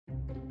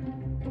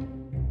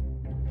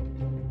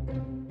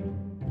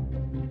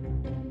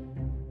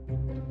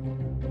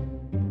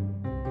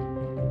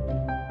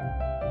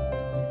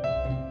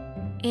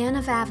Anne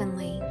of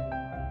Avonlea,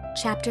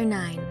 Chapter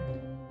 9,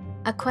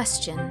 A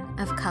Question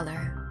of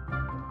Color.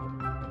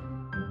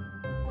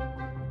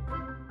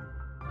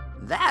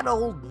 That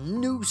old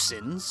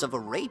nuisance of a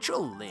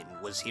Rachel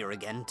Lynde was here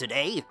again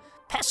today,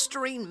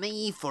 pestering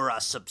me for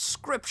a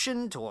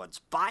subscription towards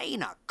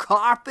buying a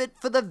carpet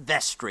for the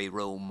vestry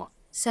room,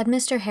 said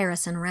Mr.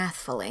 Harrison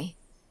wrathfully.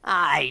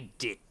 I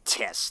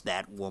detest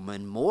that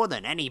woman more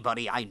than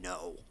anybody I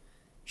know.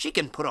 She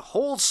can put a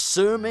whole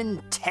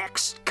sermon,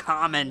 text,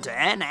 comment,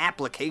 and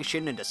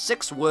application into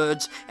 6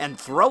 words and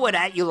throw it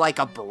at you like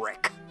a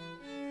brick.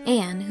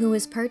 Anne, who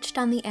was perched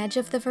on the edge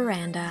of the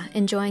veranda,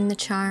 enjoying the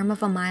charm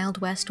of a mild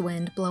west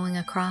wind blowing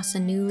across a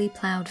newly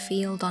plowed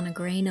field on a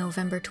gray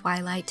November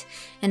twilight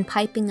and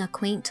piping a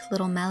quaint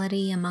little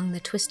melody among the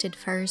twisted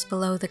firs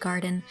below the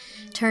garden,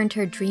 turned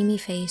her dreamy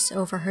face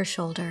over her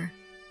shoulder.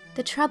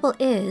 "The trouble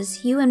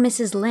is, you and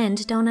Mrs.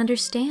 Lynde don't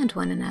understand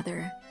one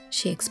another,"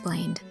 she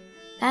explained.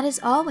 "That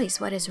is always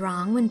what is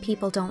wrong when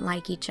people don't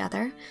like each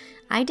other.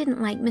 I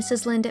didn't like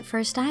Mrs. Lynde at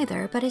first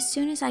either, but as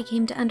soon as I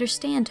came to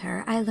understand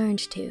her, I learned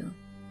to."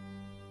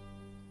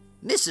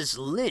 Mrs.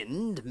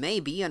 Lynde may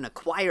be an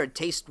acquired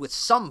taste with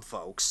some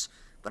folks,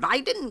 but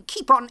I didn't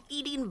keep on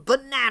eating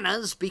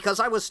bananas because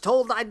I was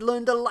told I'd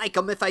learn to like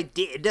 'em if I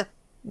did,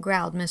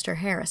 growled Mr.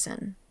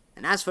 Harrison.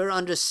 And as for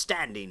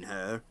understanding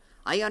her,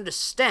 I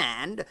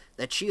understand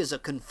that she is a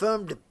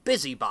confirmed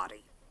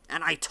busybody,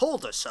 and I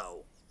told her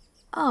so.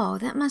 "Oh,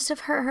 that must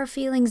have hurt her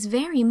feelings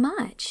very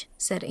much,"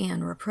 said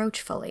Anne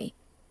reproachfully.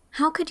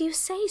 "How could you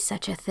say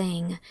such a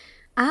thing?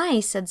 I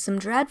said some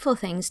dreadful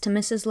things to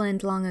Mrs.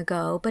 Lynde long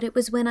ago, but it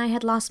was when I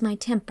had lost my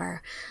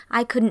temper.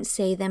 I couldn't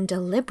say them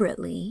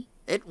deliberately."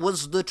 It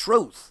was the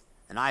truth,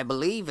 and I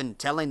believe in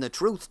telling the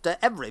truth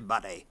to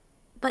everybody.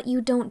 "But you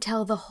don't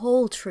tell the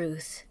whole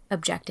truth,"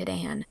 objected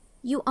Anne.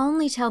 "You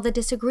only tell the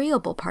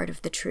disagreeable part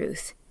of the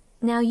truth.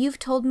 Now, you've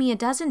told me a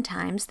dozen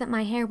times that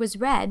my hair was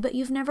red, but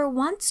you've never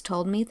once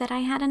told me that I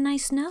had a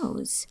nice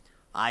nose."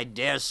 I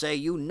dare say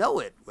you know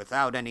it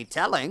without any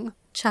telling,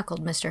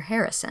 chuckled Mr.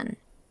 Harrison.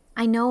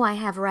 "I know I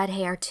have red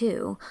hair,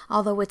 too,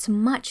 although it's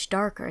much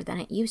darker than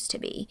it used to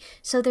be,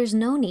 so there's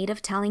no need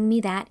of telling me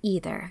that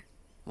either."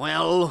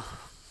 Well,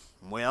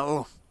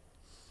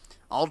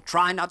 I'll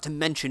try not to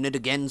mention it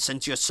again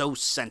since you're so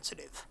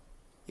sensitive.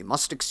 You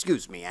must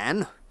excuse me,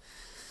 Anne.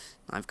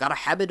 I've got a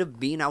habit of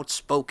being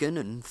outspoken,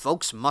 and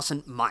folks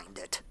mustn't mind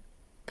it.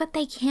 "But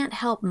they can't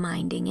help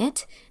minding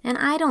it, and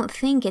I don't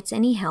think it's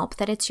any help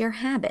that it's your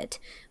habit.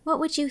 What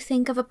would you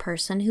think of a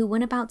person who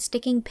went about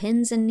sticking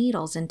pins and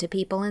needles into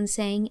people and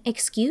saying,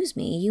 'Excuse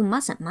me, you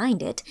mustn't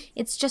mind it,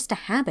 it's just a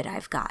habit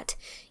I've got'?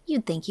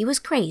 You'd think he was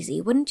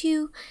crazy, wouldn't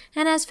you?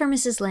 And as for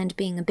Mrs. Lynde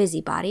being a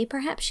busybody,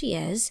 perhaps she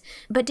is,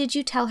 but did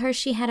you tell her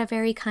she had a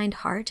very kind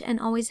heart and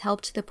always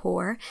helped the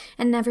poor,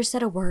 and never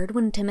said a word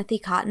when Timothy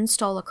Cotton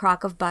stole a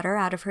crock of butter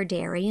out of her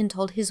dairy and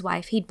told his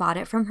wife he'd bought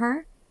it from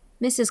her?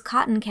 Mrs.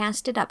 Cotton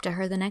cast it up to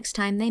her the next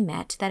time they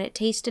met that it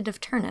tasted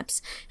of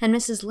turnips, and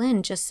Mrs.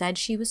 Lynde just said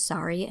she was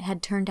sorry it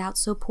had turned out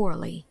so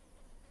poorly."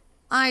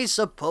 I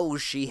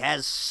suppose she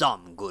has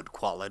some good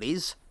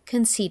qualities,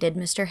 conceded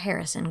Mr.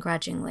 Harrison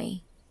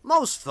grudgingly.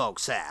 Most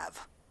folks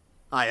have.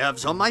 I have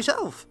some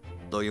myself,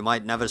 though you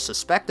might never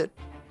suspect it.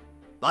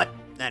 But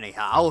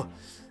anyhow,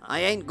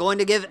 I ain't going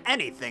to give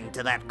anything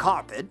to that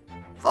carpet.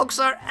 Folks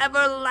are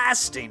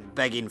everlasting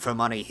begging for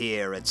money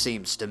here, it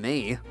seems to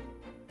me.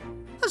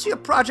 How's your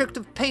project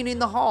of painting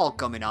the hall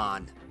coming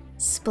on?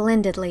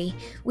 "Splendidly.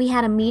 We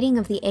had a meeting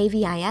of the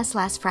AVIS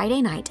last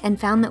Friday night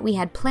and found that we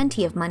had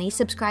plenty of money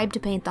subscribed to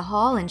paint the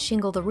hall and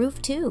shingle the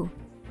roof, too.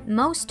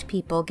 Most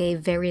people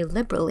gave very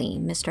liberally,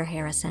 Mr.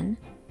 Harrison."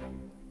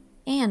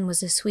 Anne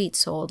was a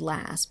sweet-souled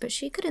lass, but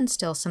she could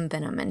instill some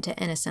venom into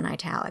innocent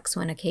italics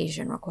when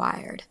occasion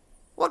required.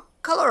 "What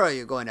color are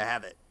you going to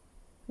have it?"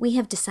 "We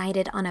have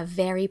decided on a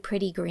very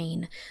pretty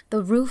green.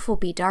 The roof will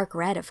be dark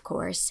red, of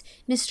course.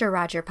 Mr.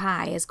 Roger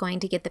Pye is going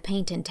to get the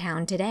paint in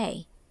town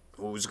today."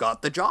 "Who's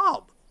got the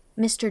job?"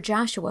 "Mr.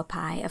 Joshua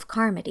Pye of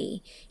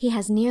Carmody. He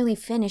has nearly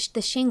finished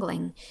the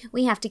shingling.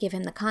 We have to give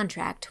him the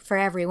contract for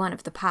every one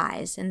of the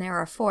Pyes, and there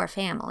are 4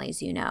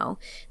 families, you know.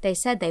 They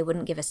said they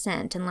wouldn't give a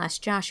cent unless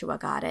Joshua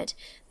got it.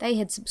 They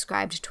had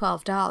subscribed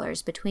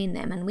 $12 between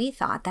them, and we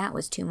thought that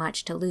was too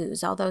much to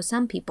lose, although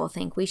some people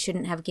think we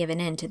shouldn't have given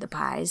in to the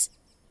Pyes.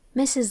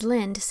 Mrs.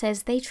 Lynde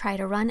says they try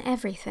to run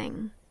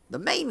everything." The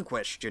main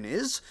question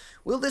is,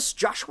 will this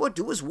Joshua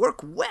do his work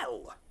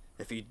well?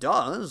 If he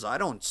does, I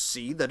don't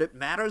see that it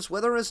matters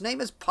whether his name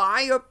is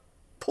Pie or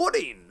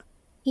Pudding.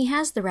 "He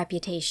has the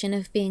reputation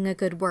of being a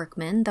good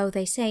workman, though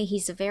they say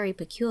he's a very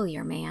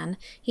peculiar man.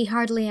 He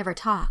hardly ever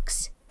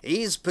talks."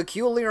 "He's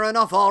peculiar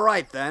enough all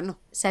right, then,"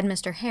 said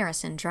Mr.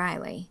 Harrison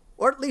dryly.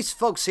 "Or at least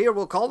folks here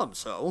will call him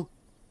so.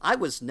 I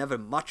was never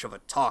much of a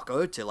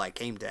talker till I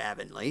came to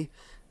Avonlea,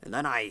 and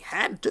then I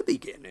had to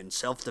begin in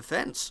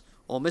self-defense,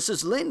 or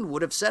Mrs. Lynde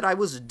would have said I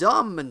was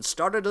dumb and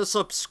started a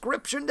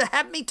subscription to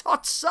have me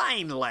taught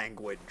sign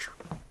language.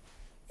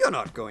 You're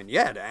not going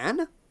yet,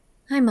 Anne?"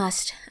 I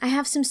must. I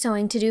have some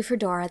sewing to do for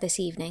Dora this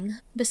evening.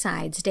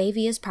 Besides,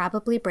 Davy is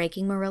probably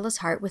breaking Marilla's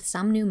heart with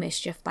some new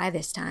mischief by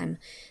this time.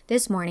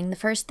 This morning, the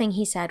first thing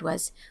he said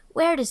was,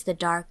 "Where does the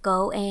dark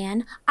go,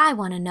 Anne? I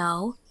want to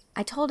know."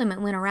 I told him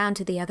it went around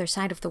to the other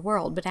side of the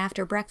world, but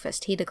after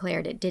breakfast he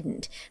declared it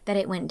didn't, that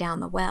it went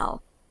down the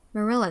well.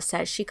 Marilla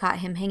says she caught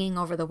him hanging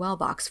over the well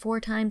box 4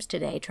 times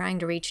today trying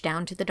to reach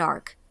down to the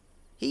dark.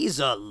 "He's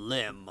a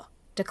limb,"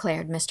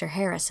 declared Mr.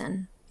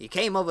 Harrison. "He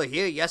came over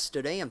here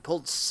yesterday and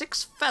pulled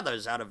 6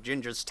 feathers out of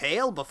Ginger's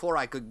tail before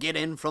I could get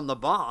in from the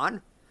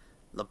barn.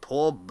 The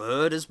poor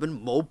bird has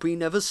been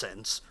moping ever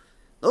since.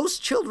 Those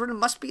children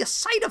must be a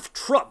sight of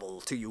trouble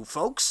to you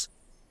folks."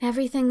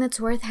 "Everything that's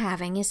worth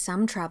having is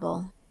some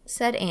trouble,"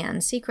 said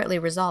Anne, secretly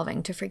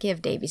resolving to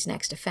forgive Davy's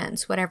next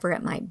offense, whatever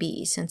it might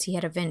be, since he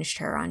had avenged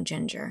her on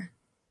Ginger.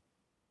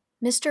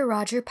 Mr.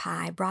 Roger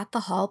Pye brought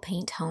the hall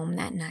paint home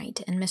that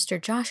night, and Mr.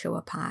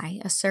 Joshua Pye,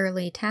 a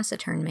surly,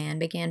 taciturn man,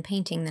 began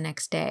painting the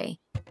next day.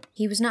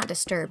 He was not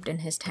disturbed in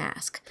his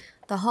task.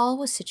 The hall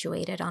was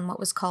situated on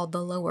what was called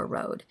the Lower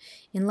Road.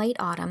 In late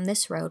autumn,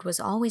 this road was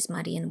always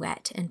muddy and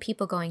wet, and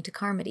people going to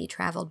Carmody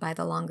traveled by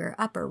the longer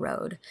Upper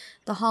Road.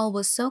 The hall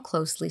was so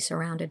closely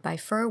surrounded by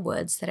fir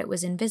woods that it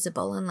was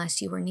invisible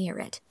unless you were near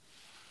it.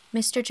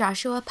 Mr.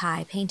 Joshua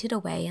Pye painted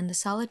away in the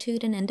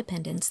solitude and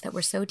independence that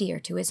were so dear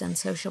to his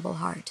unsociable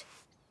heart.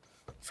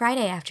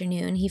 Friday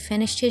afternoon, he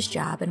finished his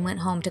job and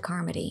went home to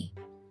Carmody.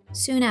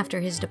 Soon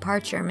after his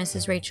departure,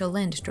 Mrs. Rachel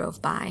Lynde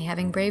drove by,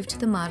 having braved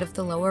the mud of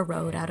the Lower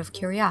Road out of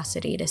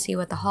curiosity to see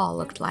what the hall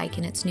looked like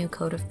in its new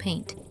coat of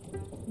paint.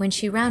 When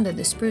she rounded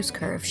the spruce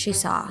curve, she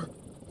saw.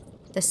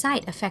 The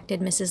sight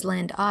affected Mrs.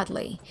 Lynde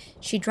oddly.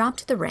 She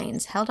dropped the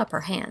reins, held up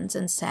her hands,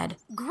 and said,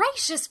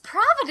 "Gracious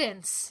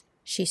Providence!"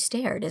 She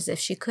stared as if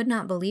she could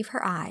not believe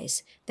her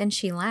eyes. Then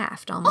she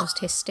laughed almost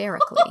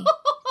hysterically.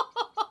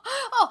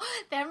 "Oh,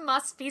 there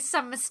must be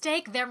some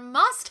mistake. There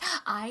must.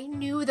 I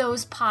knew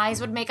those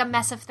Pyes would make a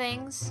mess of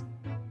things."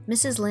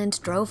 Mrs. Lynde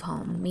drove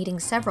home, meeting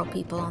several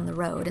people on the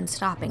road and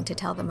stopping to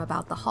tell them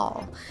about the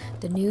hall.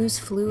 The news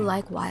flew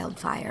like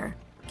wildfire.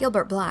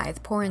 Gilbert Blythe,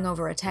 poring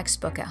over a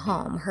textbook at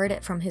home, heard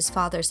it from his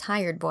father's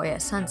hired boy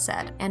at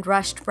Sunset and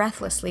rushed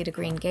breathlessly to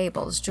Green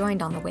Gables,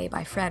 joined on the way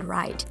by Fred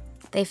Wright.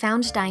 They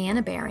found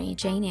Diana Barry,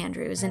 Jane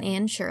Andrews, and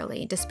Anne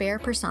Shirley, despair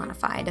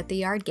personified, at the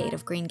yard gate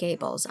of Green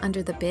Gables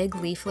under the big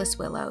leafless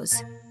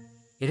willows.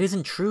 "It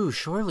isn't true,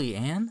 surely,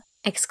 Anne?"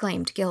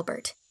 exclaimed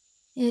Gilbert.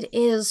 "It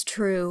is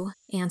true,"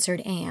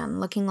 answered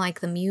Anne, looking like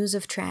the muse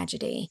of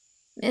tragedy.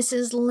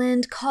 "Mrs.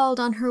 Lynde called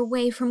on her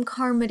way from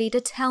Carmody to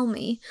tell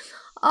me.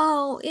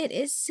 Oh, it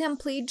is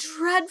simply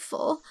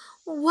dreadful.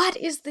 What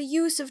is the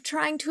use of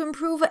trying to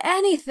improve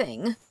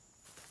anything?"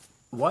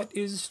 "What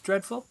is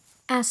dreadful?"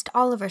 asked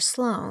Oliver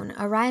Sloane,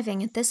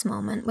 arriving at this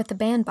moment with the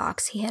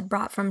bandbox he had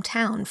brought from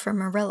town for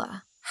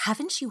Marilla.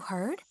 "Haven't you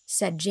heard?"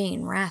 said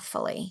Jane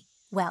wrathfully.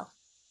 "Well,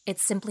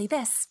 it's simply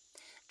this.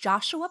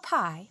 Joshua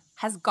Pye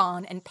has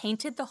gone and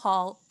painted the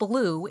hall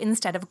blue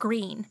instead of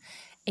green.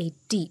 A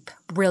deep,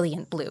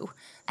 brilliant blue.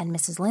 And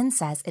Mrs. Lynde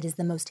says it is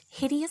the most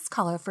hideous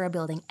color for a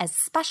building,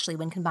 especially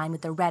when combined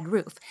with the red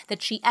roof,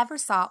 that she ever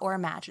saw or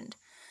imagined.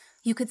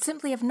 You could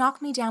simply have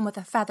knocked me down with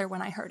a feather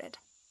when I heard it.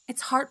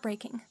 It's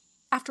heartbreaking.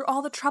 After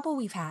all the trouble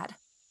we've had."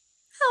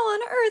 "How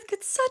on earth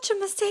could such a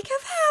mistake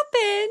have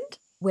happened?"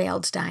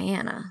 wailed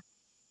Diana.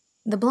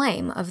 The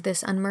blame of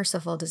this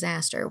unmerciful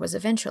disaster was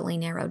eventually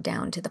narrowed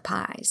down to the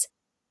Pyes.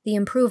 The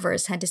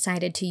improvers had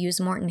decided to use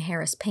Morton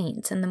Harris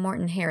paints, and the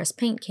Morton Harris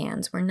paint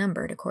cans were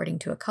numbered according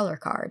to a color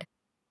card.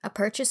 A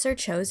purchaser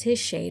chose his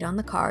shade on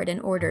the card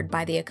and ordered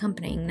by the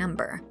accompanying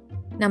number.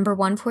 Number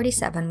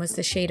 147 was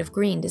the shade of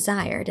green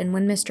desired, and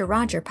when Mr.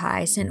 Roger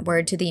Pye sent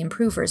word to the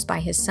improvers by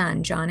his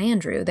son, John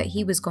Andrew, that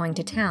he was going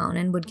to town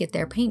and would get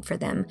their paint for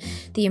them,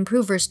 the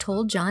improvers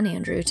told John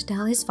Andrew to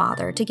tell his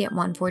father to get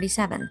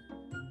 147.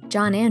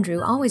 John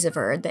Andrew always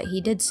averred that he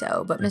did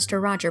so, but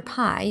Mr. Roger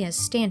Pye has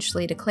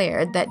stanchly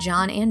declared that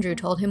John Andrew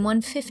told him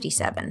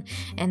 157,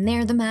 and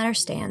there the matter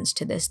stands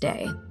to this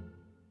day.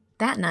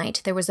 That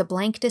night there was a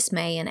blank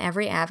dismay in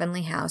every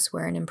Avonlea house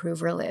where an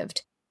improver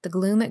lived. The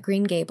gloom at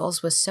Green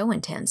Gables was so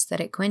intense that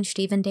it quenched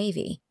even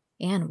Davy.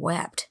 Anne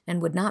wept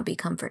and would not be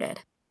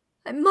comforted.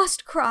 "I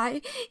must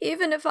cry,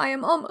 even if I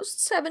am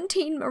almost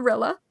 17,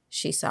 Marilla,"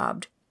 she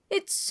sobbed.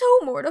 "It's so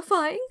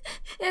mortifying,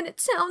 and it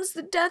sounds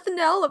the death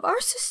knell of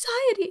our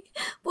society.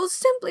 We'll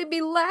simply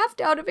be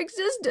laughed out of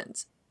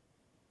existence."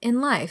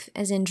 In life,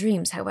 as in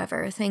dreams,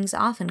 however, things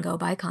often go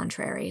by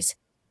contraries.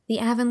 The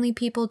Avonlea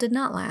people did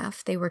not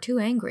laugh, they were too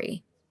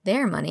angry.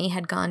 Their money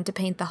had gone to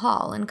paint the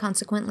hall, and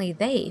consequently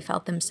they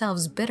felt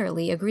themselves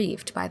bitterly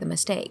aggrieved by the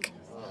mistake.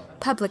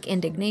 Public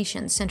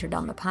indignation centered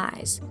on the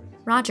Pyes.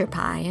 Roger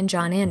Pye and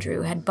John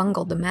Andrew had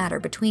bungled the matter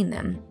between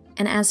them,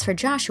 and as for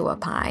Joshua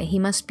Pye, he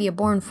must be a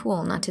born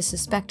fool not to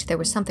suspect there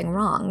was something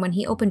wrong when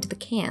he opened the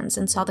cans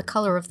and saw the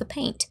color of the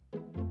paint.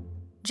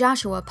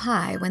 Joshua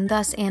Pye, when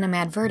thus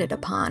animadverted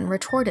upon,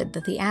 retorted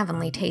that the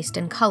Avonlea taste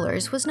in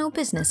colors was no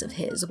business of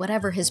his,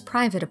 whatever his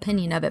private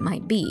opinion of it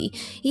might be.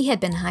 He had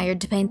been hired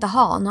to paint the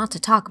hall, not to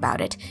talk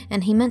about it,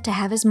 and he meant to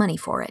have his money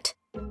for it.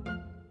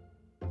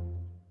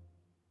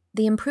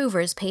 The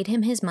improvers paid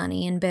him his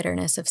money in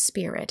bitterness of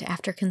spirit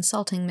after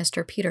consulting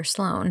Mr. Peter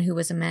Sloane, who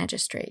was a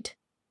magistrate.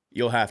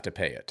 You'll have to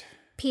pay it.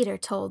 Peter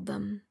told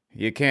them.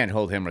 You can't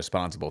hold him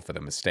responsible for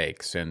the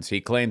mistake, since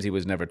he claims he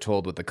was never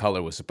told what the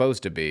color was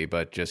supposed to be,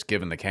 but just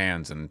given the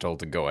cans and told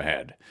to go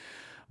ahead.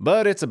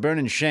 But it's a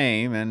burning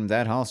shame, and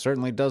that hall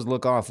certainly does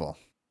look awful.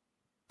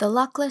 The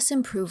luckless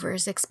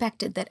improvers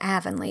expected that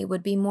Avonlea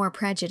would be more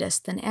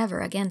prejudiced than ever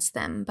against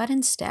them, but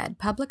instead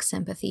public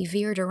sympathy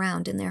veered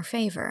around in their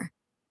favor.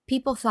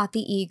 People thought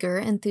the eager,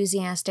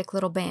 enthusiastic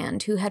little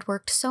band who had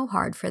worked so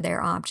hard for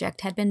their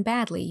object had been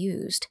badly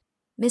used.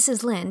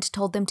 Mrs. Lynde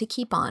told them to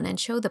keep on and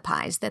show the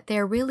pies that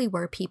there really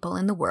were people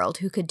in the world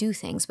who could do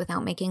things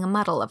without making a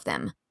muddle of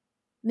them.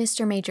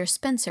 Mr. Major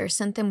Spencer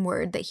sent them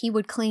word that he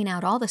would clean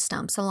out all the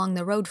stumps along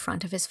the road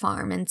front of his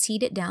farm and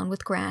seed it down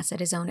with grass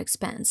at his own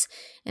expense,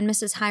 and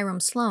Mrs.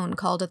 Hiram Sloane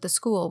called at the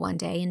school one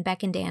day and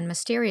beckoned Anne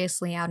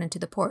mysteriously out into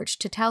the porch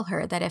to tell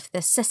her that if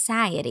the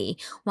Society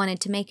wanted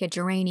to make a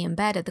geranium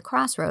bed at the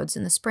crossroads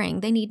in the spring,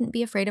 they needn't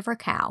be afraid of her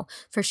cow,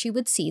 for she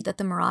would see that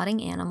the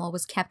marauding animal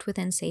was kept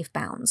within safe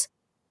bounds.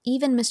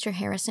 Even Mr.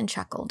 Harrison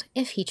chuckled,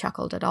 if he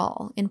chuckled at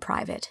all, in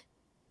private.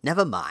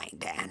 Never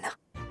mind, Anne.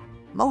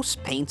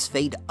 Most paints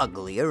fade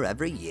uglier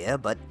every year,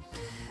 but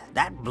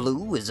that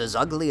blue is as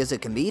ugly as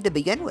it can be to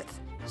begin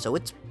with, so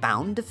it's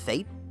bound to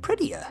fade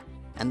prettier.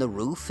 And the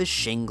roof is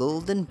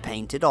shingled and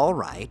painted all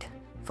right.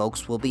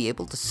 Folks will be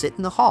able to sit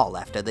in the hall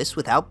after this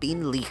without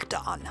being leaked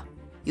on.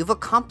 You've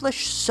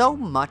accomplished so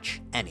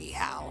much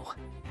anyhow.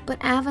 But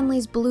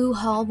Avonlea's Blue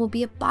Hall will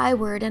be a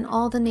byword in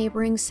all the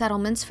neighboring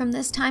settlements from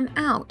this time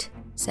out,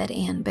 said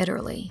Anne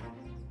bitterly.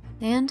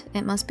 And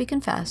it must be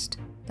confessed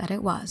that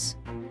it was.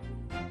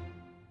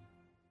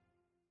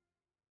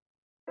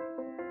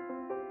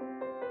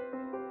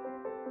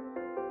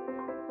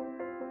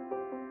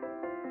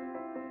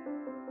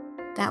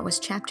 That was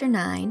Chapter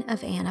 9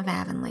 of Anne of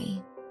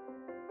Avonlea.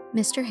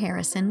 Mr.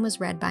 Harrison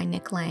was read by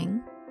Nick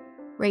Lang.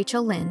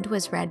 Rachel Lynde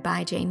was read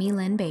by Jamie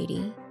Lynn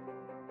Beatty.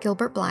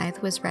 Gilbert Blythe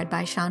was read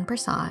by Sean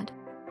Prasad.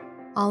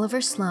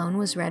 Oliver Sloane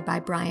was read by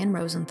Brian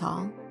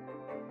Rosenthal.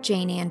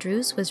 Jane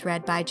Andrews was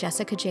read by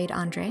Jessica Jade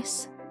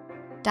Andres.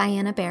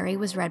 Diana Barry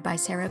was read by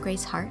Sarah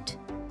Grace Hart.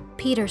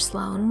 Peter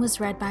Sloane was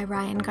read by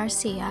Ryan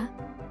Garcia.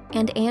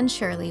 And Anne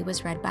Shirley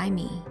was read by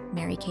me,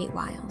 Mary Kate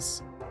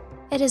Wiles.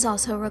 It is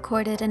also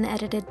recorded and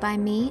edited by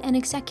me and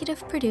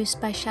executive produced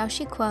by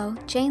Xiaoxi Kuo,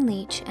 Jane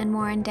Leach, and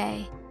Warren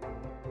Day.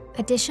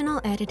 Additional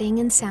editing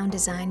and sound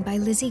design by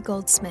Lizzie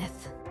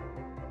Goldsmith.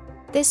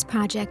 This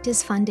project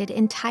is funded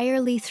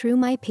entirely through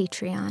my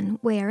Patreon,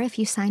 where if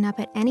you sign up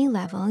at any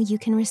level, you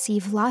can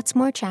receive lots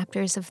more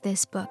chapters of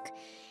this book.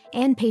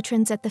 And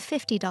patrons at the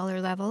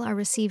 $50 level are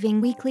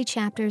receiving weekly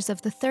chapters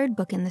of the third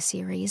book in the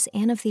series,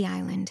 Anne of the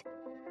Island.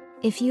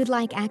 If you'd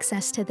like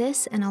access to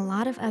this and a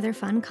lot of other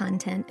fun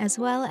content, as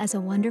well as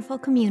a wonderful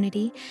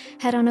community,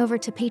 head on over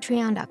to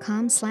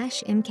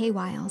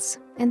patreon.com/mkwiles.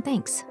 And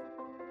thanks.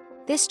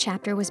 This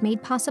chapter was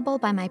made possible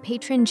by my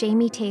patron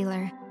Jamie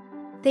Taylor.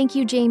 Thank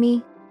you,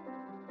 Jamie.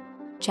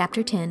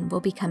 Chapter 10 will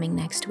be coming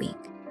next week.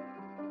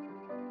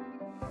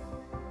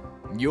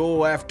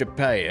 You'll have to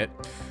pay it.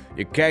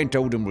 You can't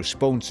hold him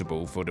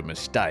responsible for the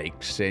mistake,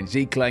 since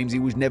he claims he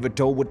was never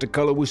told what the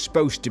color was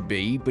supposed to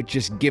be, but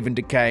just given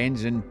the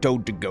cans and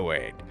told to go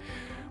ahead.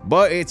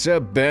 But it's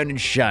a burning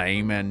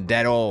shame, and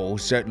that all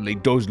certainly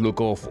does look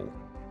awful.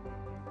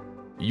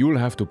 You'll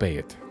have to pay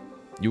it.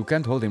 You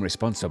can't hold him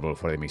responsible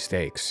for the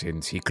mistake,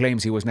 since he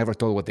claims he was never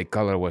told what the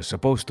color was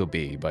supposed to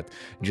be, but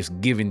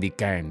just given the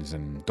cans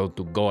and told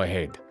to go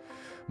ahead.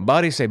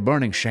 But it's a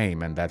burning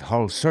shame, and that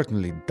hall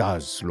certainly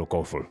does look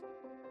awful.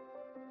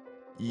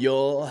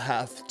 You'll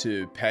have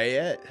to pay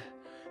it.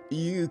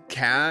 You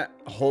can't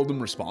hold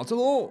him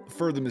responsible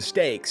for the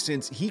mistake,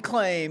 since he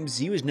claims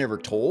he was never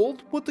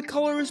told what the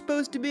color was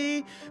supposed to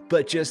be,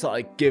 but just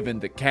given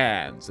the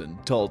cans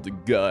and told to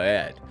go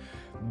ahead.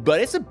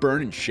 But it's a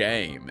burning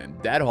shame, and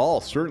that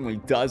hall certainly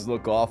does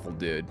look awful,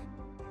 dude.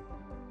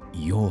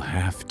 You'll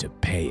have to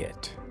pay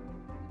it.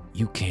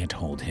 You can't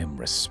hold him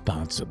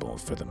responsible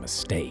for the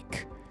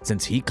mistake,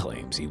 since he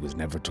claims he was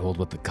never told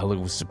what the color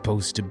was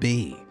supposed to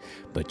be,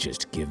 but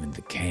just given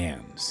the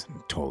cans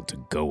and told to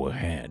go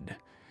ahead.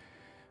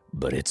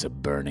 But it's a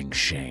burning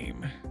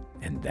shame,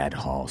 and that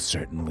hall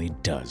certainly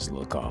does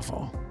look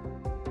awful.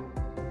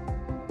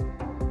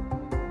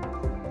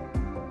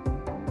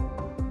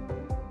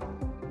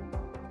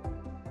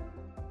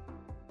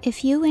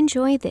 If you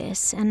enjoy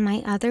this and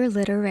my other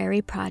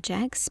literary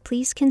projects,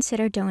 please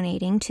consider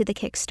donating to the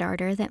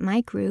Kickstarter that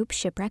my group,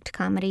 Shipwrecked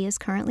Comedy, is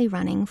currently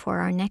running for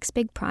our next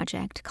big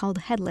project called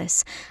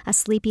Headless, A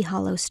Sleepy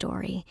Hollow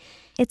Story.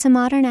 It's a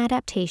modern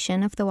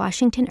adaptation of the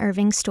Washington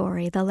Irving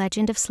story, The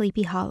Legend of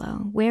Sleepy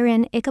Hollow,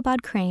 wherein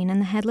Ichabod Crane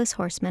and the Headless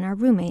Horseman are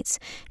roommates,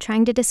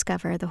 trying to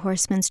discover the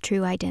horseman's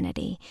true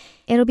identity.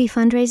 It'll be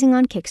fundraising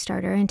on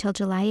Kickstarter until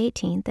July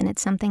 18th, and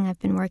it's something I've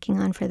been working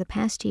on for the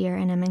past year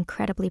and I'm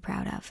incredibly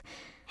proud of.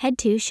 Head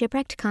to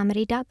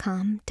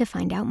shipwreckedcomedy.com to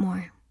find out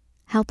more.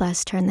 Help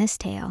us turn this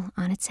tale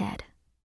on its head.